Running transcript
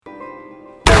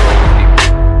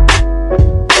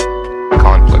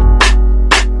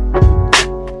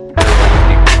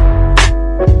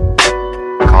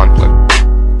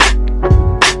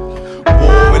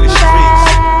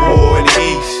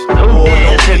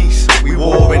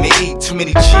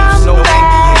many chiefs, no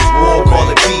Indians. War, call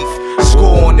it beef.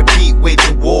 Score on the beat,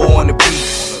 waging war on the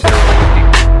beat.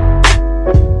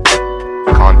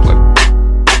 Conflict.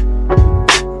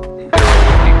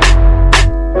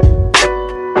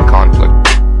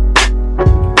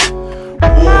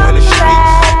 War in the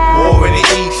streets, war in the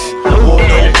east. War,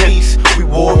 no peace. We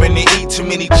war in the east. Too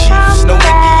many chiefs, no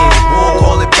Indians. War,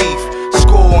 call it beef.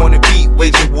 Score on the beat,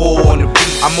 waging war on the beat.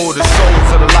 I move the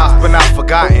souls of the lost but not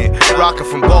forgotten. Rockin'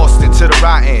 from Boston to the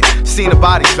rotten. Seen the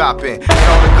bodies dropping, and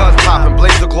all the guns popping.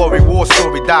 Blaze the glory, war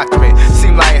story doctrine.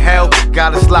 Seem like hell,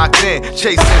 got us locked in.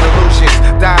 Chasing illusions,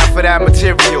 dying for that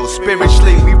material.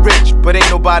 Spiritually we rich, but ain't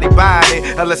nobody buying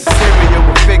it. Unless the cereal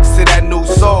will fix to that new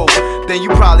soul. Then you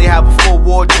probably have a full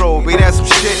wardrobe. Ain't that some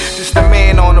shit? Just a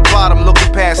man on the bottom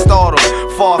looking past stardom.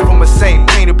 Far from a saint,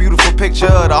 paint a beautiful picture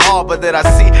of the harbor that I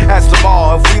see as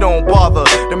tomorrow. If we don't bother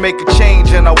to make a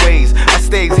change in our ways, I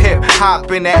stays hip,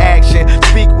 hop into action,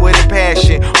 speak with a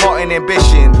passion, heart and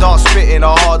ambition, dark spitting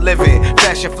or hard living,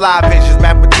 fashion fly visions,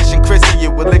 mathematician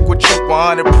Christian with liquid truth,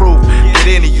 100 proof, get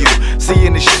into you. See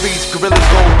in the streets, gorillas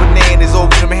go bananas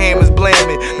over them hammers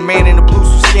blaming. The man in the blue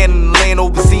suit scanning the land,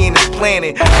 overseeing his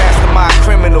planet. Mastermind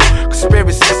criminal,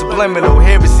 conspiracy, subliminal,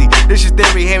 heresy. This is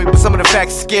theory, hear me, but some of the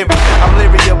facts are scary. I'm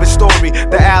leery of his story,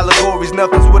 the allegories,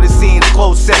 nothing's what it seems.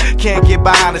 Close set, can't get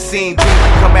behind the scenes. Dreams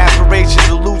become aspirations,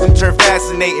 illusion turn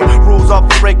fascinating. Rules off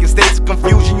the breaking, states of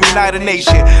confusion, unite a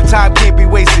nation. Time can't be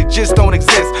wasted, just don't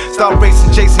exist. Stop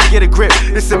racing, chasing, get a grip.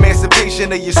 It's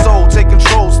emancipation of your soul, take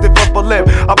control, stiff up a lip.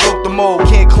 I broke the mold,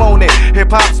 can't clone it.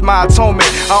 Hip hop's my atonement,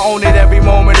 I own it every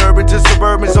moment. Urban to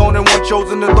suburban zoning, one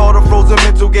chosen. The thought of frozen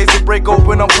mental gates to break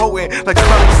open. I'm potent, like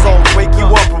smelling salts, wake you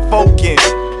up, provoking.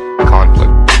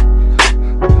 Conflict.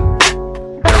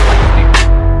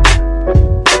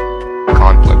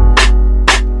 Conflict.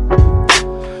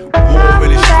 War in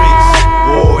the streets,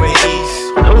 war in the east.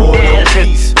 War, no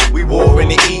peace. We war in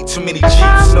the east. Too many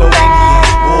chiefs, no Indians.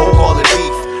 War, call it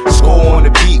beef. Score on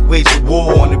the beat, waging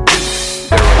war on the beat.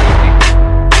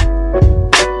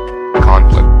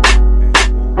 Conflict.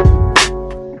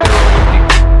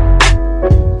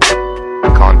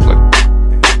 Conflict.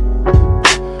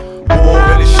 War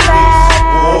in the streets,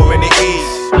 war in the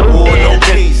east. War, no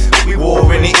peace. We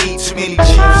war in the east. Too many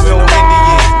chiefs, no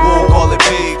Indians. War, call it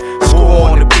big. Score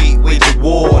on the beat, waging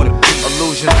war on the beat.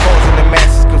 Illusions causing the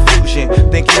masses confusion.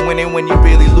 Think you winning when you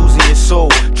really losing your soul.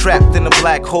 Trapped in a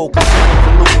black hole, consuming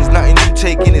pollutants. Nothing you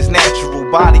taking is natural.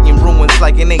 Body in ruins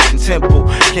like an ancient temple.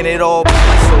 Can it all be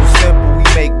so simple? We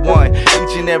make one,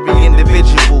 each and every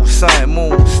individual. Sun,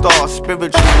 moon, stars,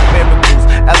 spiritual miracles.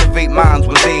 Elevate minds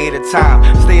one day at a time.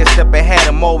 Stay a step ahead,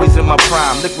 I'm always in my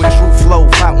prime. Liquid truth flow,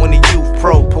 fountain when the youth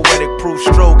pro. Poetic proof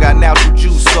stroke, got natural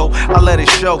juice, so I let it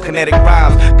show. Kinetic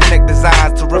rhymes, connect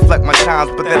designs to reflect my chimes.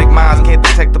 Pathetic minds can't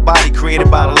detect the body created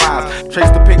by the lines.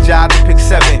 Trace the picture, I depict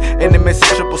 7 in the midst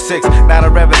of 666. Not a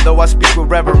reverend, though I speak with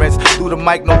reverence. Through the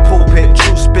mic, no pulpit,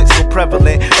 true spit so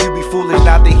prevalent. You be foolish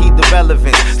not to heed the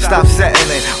relevance. Stop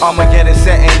settling, Armageddon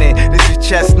setting in. This is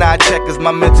chestnut checkers,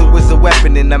 my mental is a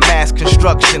weapon in a mass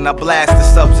construction. I blast the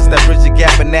substance that bridge the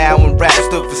gap, and now when rap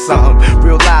stood for something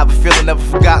real live, a feeling never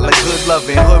forgot, like good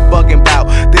loving. Hood bugging bout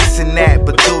this and that,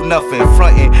 but do nothing.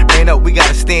 Frontin', man up, we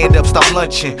gotta stand up, stop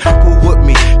lunching. Who with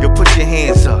me? Yo, put your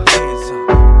hands